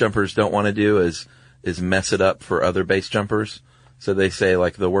 What base jumpers don't want to do is mess it up for other base jumpers. So they say,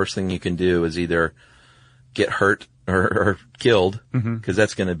 like, the worst thing you can do is either get hurt or killed, because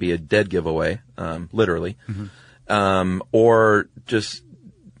that's going to be a dead giveaway, literally. Or just,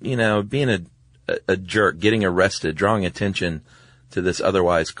 being a jerk, getting arrested, drawing attention to this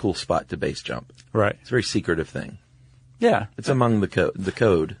otherwise cool spot to base jump. Right. It's a very secretive thing. Yeah. It's among the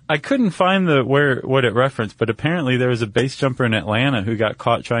code. I couldn't find what it referenced, but apparently there was a base jumper in Atlanta who got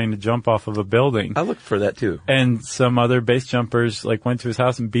caught trying to jump off of a building. I looked for that too. And some other base jumpers like went to his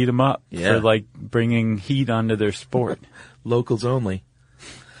house and beat him up Yeah. for like bringing heat onto their sport. Locals only.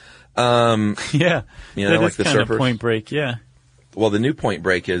 Yeah. You know, that like is the kind of surfers? Point Break, yeah. Well, the new Point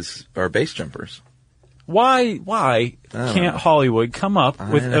Break are base jumpers. Why can't Hollywood come up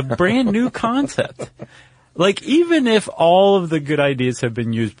with a brand new concept? Like, even if all of the good ideas have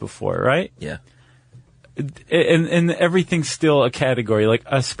been used before, right? Yeah. And everything's still a category, like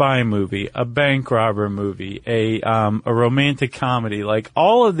a spy movie, a bank robber movie, a romantic comedy. Like,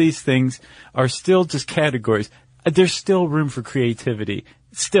 all of these things are still just categories. There's still room for creativity.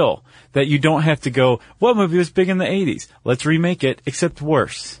 Still, that you don't have to go, what movie was big in the 80s? Let's remake it, except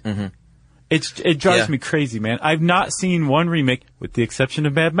worse. Mm-hmm. It drives me crazy, man. I've not seen one remake, with the exception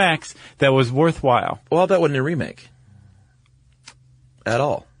of Mad Max, that was worthwhile. Well, that wasn't a remake. At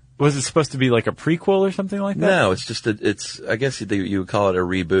all. Was it supposed to be like a prequel or something like that? No, it's just I guess you would call it a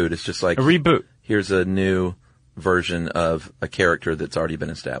reboot. It's just like A reboot. Here's a new version of a character that's already been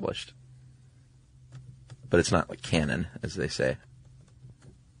established. But it's not like canon, as they say.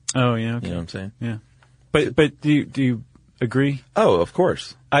 Oh, yeah, okay. You know what I'm saying? Yeah. But do you agree? Oh, of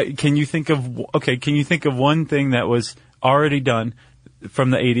course. Can you think of one thing that was already done from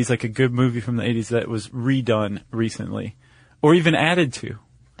the 80s, like a good movie from the 80s that was redone recently? Or even added to?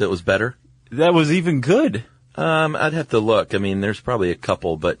 That was better? That was even good? I'd have to look. I mean, there's probably a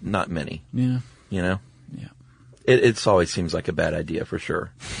couple, but not many. Yeah. You know? Yeah. It always seems like a bad idea for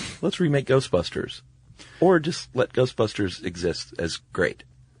sure. Let's remake Ghostbusters. Or just let Ghostbusters exist as great.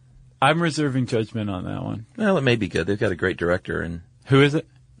 I'm reserving judgment on that one. Well, it may be good. They've got a great director, and Who is it?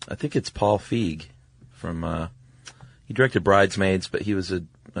 I think it's Paul Feig from, he directed Bridesmaids, but he was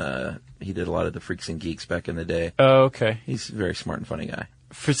he did a lot of the Freaks and Geeks back in the day. Oh, okay. He's a very smart and funny guy.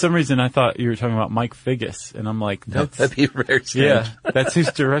 For some reason, I thought you were talking about Mike Figgis, and I'm like, That'd be very strange. yeah, that's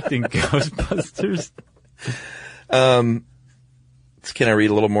who's directing Ghostbusters. Can I read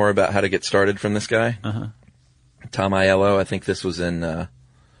a little more about how to get started from this guy? Uh-huh. Tom Aiello, I think this was in,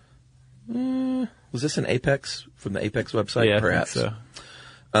 was this in Apex, from the Apex website? Yeah, perhaps. I think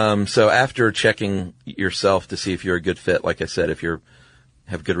so. So after checking yourself to see if you're a good fit, like I said, if you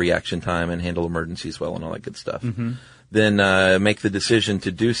have good reaction time and handle emergencies well and all that good stuff, then make the decision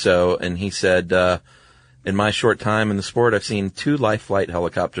to do so. And he said, in my short time in the sport, I've seen 2 life flight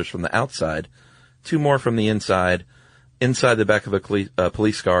helicopters from the outside, 2 more from the inside the back of a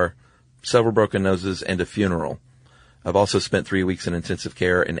police car, several broken noses, and a funeral. I've also spent 3 weeks in intensive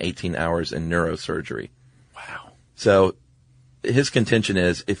care and 18 hours in neurosurgery. Wow. So his contention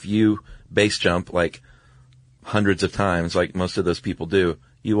is if you base jump like hundreds of times, like most of those people do,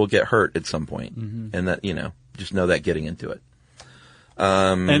 you will get hurt at some point. And that, just know that getting into it.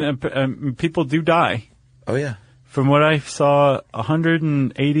 And people do die. Oh yeah. From what I saw,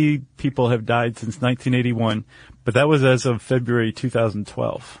 180 people have died since 1981, but that was as of February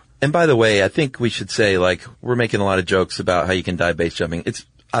 2012. And by the way, I think we should say, like, we're making a lot of jokes about how you can die base jumping. It's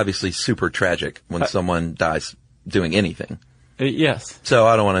obviously super tragic when someone dies doing anything. Yes. So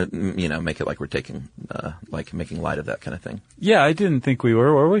I don't want to, make it like we're making light of that kind of thing. Yeah, I didn't think we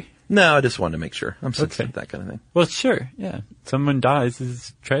were we? No, I just wanted to make sure. I'm sensitive Okay. to that kind of thing. Well, sure, yeah. Someone dies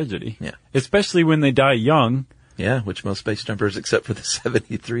is tragedy. Yeah. Especially when they die young. Yeah, which most base jumpers, except for the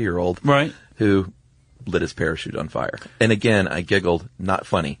 73-year-old. Right. Who lit his parachute on fire. And again, I giggled, not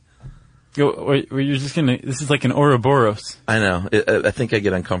funny. You're just this is like an Ouroboros. I know. I think I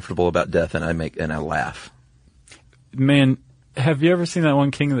get uncomfortable about death and I laugh. Man, have you ever seen that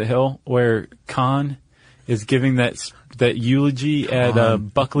one King of the Hill where Khan is giving that eulogy at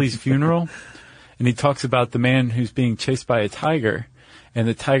Buckley's funeral? And he talks about the man who's being chased by a tiger, and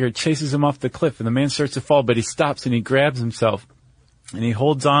the tiger chases him off the cliff, and the man starts to fall, but he stops and he grabs himself, and he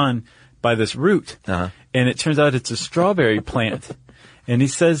holds on by this root, and it turns out it's a strawberry plant. And he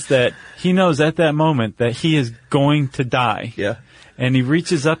says that he knows at that moment that he is going to die. Yeah. And he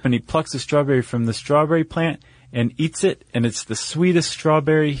reaches up and he plucks a strawberry from the strawberry plant and eats it, and it's the sweetest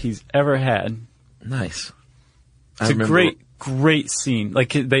strawberry he's ever had. Nice. It's a great scene.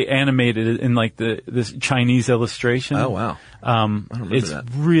 Like, they animated it in like this Chinese illustration. Oh, wow. I don't remember it's that.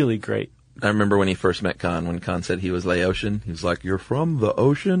 really great. I remember when he first met Khan, when Khan said he was Laotian. He was like, "You're from the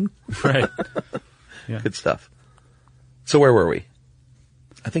ocean?" Right. Yeah. Good stuff. So where were we?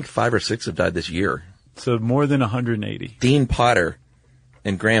 I think 5 or 6 have died this year. So more than 180. Dean Potter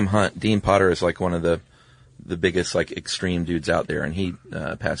and Graham Hunt. Dean Potter is like one of the biggest like extreme dudes out there, and he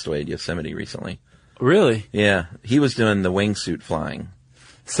passed away at Yosemite recently. Really? Yeah, he was doing the wingsuit flying,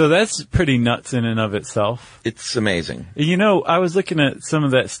 So that's pretty nuts in and of itself. It's amazing. You know, I was looking at some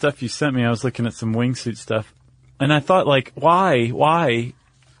of that stuff you sent me. I was looking at some wingsuit stuff. And I thought, like, why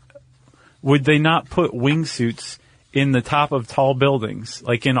would they not put wingsuits in the top of tall buildings,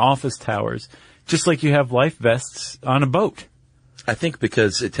 like in office towers, just like you have life vests on a boat? I think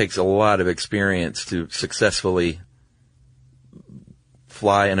because it takes a lot of experience to successfully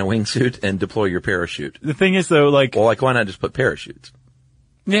fly in a wingsuit and deploy your parachute. The thing is, though, like... Well, like, why not just put parachutes?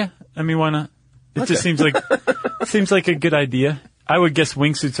 Yeah, I mean, why not? It just seems like a good idea. I would guess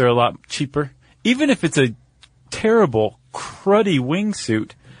wingsuits are a lot cheaper. Even if it's a terrible, cruddy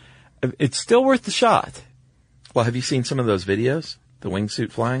wingsuit, it's still worth the shot. Well, have you seen some of those videos? The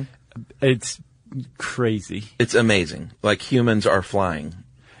wingsuit flying? It's crazy. It's amazing. Like, humans are flying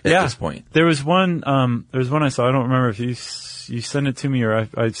at this point. There was one I saw. I don't remember if you sent it to me or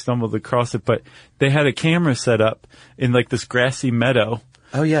I stumbled across it, but they had a camera set up in like this grassy meadow.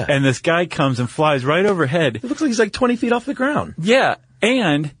 Oh, yeah. And this guy comes and flies right overhead. It looks like he's like 20 feet off the ground. Yeah.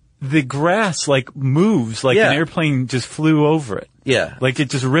 And the grass like moves like an airplane just flew over it. Yeah. Like it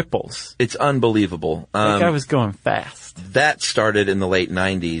just ripples. It's unbelievable. That guy was going fast. That started in the late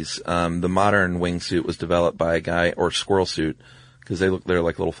 90s. The modern wingsuit was developed by a guy, or squirrel suit, because they're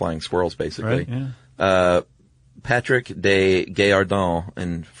like little flying squirrels, basically. Right, yeah. Patrick de Gaillardon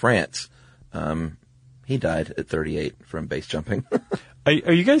in France. He died at 38 from base jumping.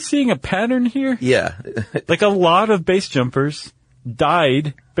 Are you guys seeing a pattern here? Yeah. Like a lot of base jumpers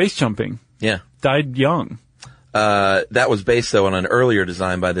died base jumping. Yeah. Died young. That was based, though, on an earlier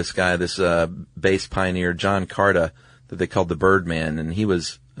design by this guy, this base pioneer, John Carta, that they called the Birdman. And he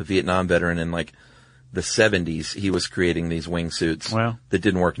was a Vietnam veteran in, like, the 70s. He was creating these wingsuits that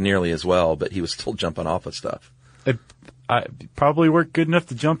didn't work nearly as well, but he was still jumping off of stuff. It probably worked good enough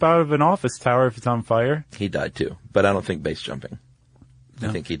to jump out of an office tower if it's on fire. He died, too. But I don't think base jumping. No.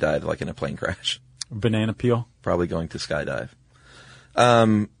 I think he died, like, in a plane crash. Banana peel. Probably going to skydive.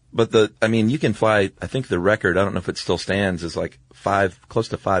 But you can fly, I think the record, I don't know if it still stands, is like close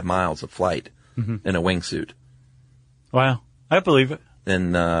to 5 miles of flight in a wingsuit. Wow. I believe it.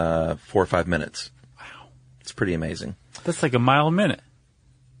 In 4 or 5 minutes. Wow. It's pretty amazing. That's like a mile a minute.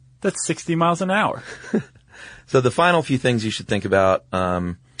 That's 60 miles an hour. So the final few things you should think about,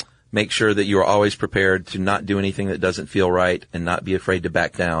 make sure that you are always prepared to not do anything that doesn't feel right and not be afraid to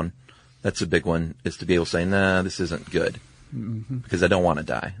back down. That's a big one, is to be able to say, nah, this isn't good. Mm-hmm. Because I don't want to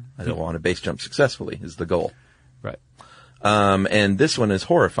die. I don't want to base jump successfully is the goal. Right. And this one is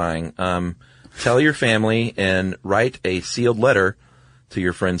horrifying. Tell your family and write a sealed letter to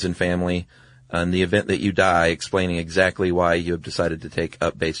your friends and family on the event that you die, explaining exactly why you have decided to take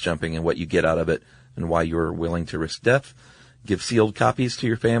up base jumping and what you get out of it and why you're willing to risk death. Give sealed copies to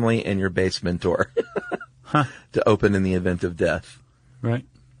your family and your base mentor to open in the event of death. Right.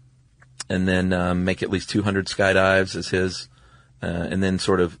 And then make at least 200 skydives as his, and then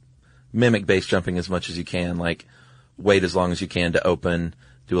sort of mimic base jumping as much as you can, like wait as long as you can to open,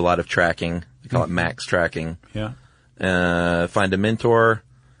 do a lot of tracking. They call it max tracking. Yeah. Find a mentor,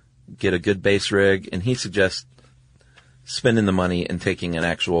 get a good base rig, and he suggests spending the money and taking an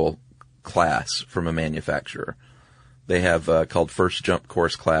actual class from a manufacturer. They have called first jump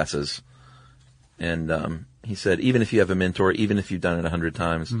course classes. And he said, even if you have a mentor, even if you've done it 100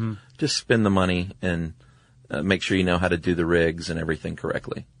 times, just spend the money and make sure you know how to do the rigs and everything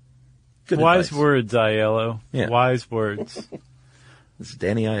correctly. Good Wise advice. words, Aiello. Yeah. Wise words. This is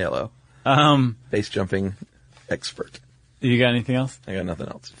Danny Aiello, base jumping expert. You got anything else? I got nothing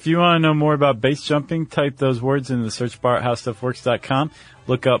else. If you want to know more about base jumping, type those words into the search bar at howstuffworks.com.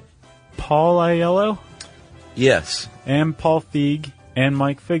 Look up Paul Aiello. Yes. And Paul Feig and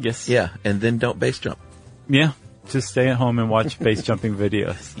Mike Figgis. Yeah, and then don't base jump. Yeah. Just stay at home and watch base jumping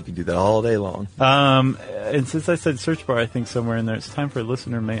videos. You can do that all day long. And since I said search bar, I think somewhere in there, it's time for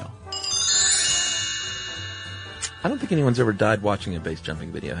listener mail. I don't think anyone's ever died watching a base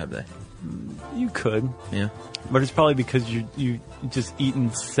jumping video, have they? You could. Yeah. But it's probably because you just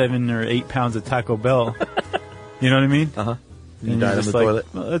eaten 7 or 8 pounds of Taco Bell. You know what I mean? Uh-huh. You And died you're on just the like, toilet?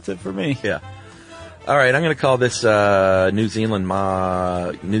 well, that's it for me. Yeah. All right, I'm going to call this New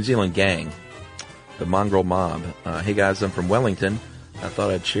Zealand gang, the Mongrel Mob. Hey guys, I'm from Wellington. I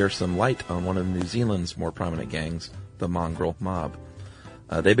thought I'd share some light on one of New Zealand's more prominent gangs, the Mongrel Mob.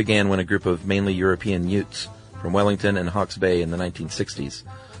 They began when a group of mainly European Utes from Wellington and Hawke's Bay in the 1960s.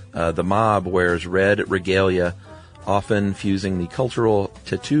 The mob wears red regalia, often fusing the cultural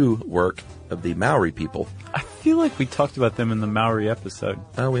tattoo work of the Maori people. I feel like we talked about them in the Maori episode.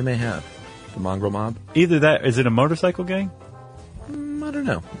 Oh, we may have. The Mongrel Mob? Either that, is it a motorcycle gang? I don't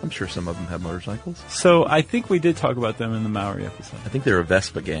know. I'm sure some of them have motorcycles. So I think we did talk about them in the Maori episode. I think they're a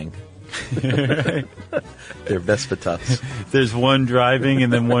Vespa gang. They're Vespa toughs. There's one driving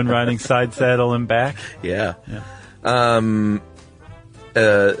and then one riding side saddle and back. Yeah. Yeah.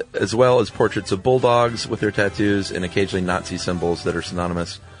 As well as portraits of bulldogs with their tattoos and occasionally Nazi symbols that are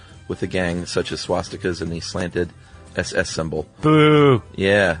synonymous with the gang, such as swastikas and the slanted SS symbol. Boo!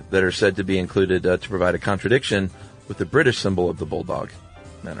 Yeah, that are said to be included to provide a contradiction with the British symbol of the bulldog.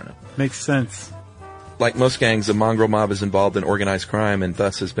 I don't know. Makes sense. Like most gangs, the mongrel mob is involved in organized crime and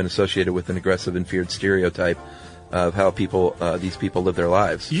thus has been associated with an aggressive and feared stereotype of how these people live their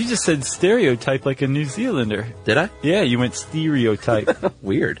lives. You just said stereotype like a New Zealander. Did I? Yeah, you went stereotype.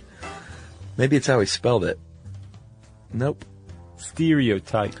 Weird. Maybe it's how he spelled it. Nope.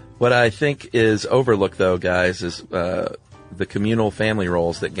 Stereotype. What I think is overlooked, though, guys, is the communal family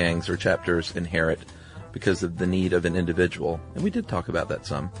roles that gangs or chapters inherit because of the need of an individual. And we did talk about that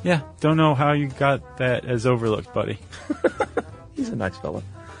some. Yeah, don't know how you got that as overlooked, buddy. He's a nice fellow.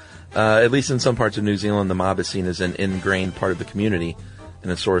 At least in some parts of New Zealand, the mob is seen as an ingrained part of the community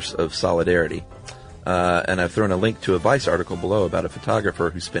and a source of solidarity. And I've thrown a link to a Vice article below about a photographer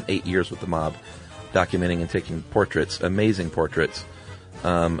who spent 8 years with the mob, documenting and taking portraits, amazing portraits,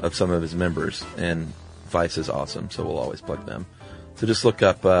 of some of his members. And Vice is awesome, so we'll always plug them. So just look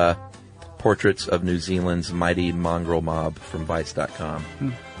up portraits of New Zealand's mighty mongrel mob from Vice.com.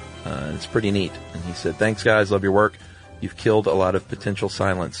 It's pretty neat. And he said, "Thanks, guys. Love your work. You've killed a lot of potential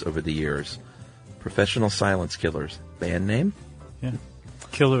silence over the years. Professional silence killers." Band name? Yeah.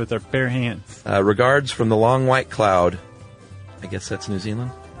 Kill it with our bare hands. Regards from the long white cloud. I guess that's New Zealand.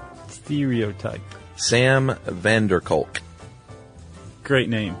 Stereotype. Sam Vanderkolk. Great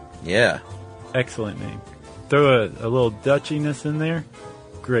name. Yeah. Excellent name. Throw a little Dutchiness in there.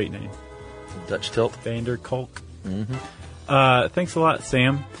 Great name. Dutch tilt. Vanderkolk. Thanks a lot,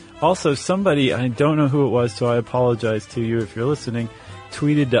 Sam. Also, somebody, I don't know who it was, so I apologize to you if you're listening,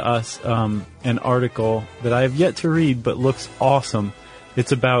 tweeted to us an article that I have yet to read, but looks awesome.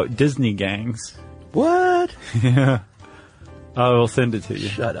 It's about Disney gangs. What? Yeah. I will send it to you.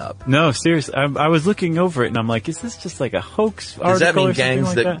 Shut up. No, seriously. I was looking over it, and I'm like, is this just like a hoax article? Does that mean or something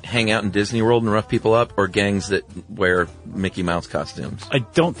gangs like that hang out in Disney World and rough people up, or gangs that wear Mickey Mouse costumes? I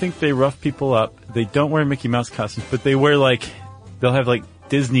don't think they rough people up. They don't wear Mickey Mouse costumes, but they wear they'll have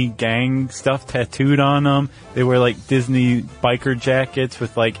Disney gang stuff tattooed on them. They wear Disney biker jackets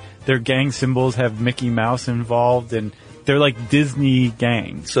with their gang symbols have Mickey Mouse involved, and they're Disney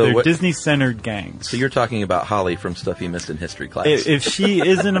gangs. So they're Disney-centered gangs. So you're talking about Holly from Stuff You Missed in History class. If she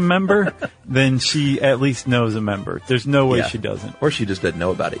isn't a member, then she at least knows a member. There's no way she doesn't. Or she just doesn't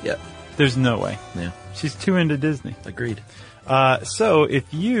know about it yet. There's no way. Yeah. She's too into Disney. Agreed. So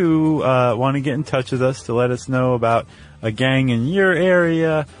if you want to get in touch with us to let us know about a gang in your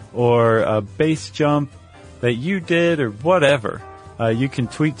area or a base jump that you did or whatever, you can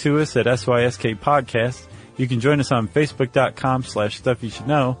tweet to us at SYSK Podcast. You can join us on Facebook.com/Stuff You Should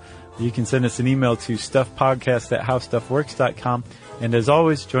Know. You can send us an email to stuffpodcast@howstuffworks.com. And as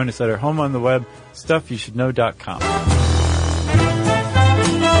always, join us at our home on the web, stuffyoushouldknow.com.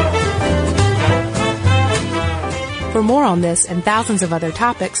 For more on this and thousands of other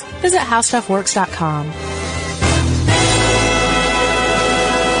topics, visit howstuffworks.com.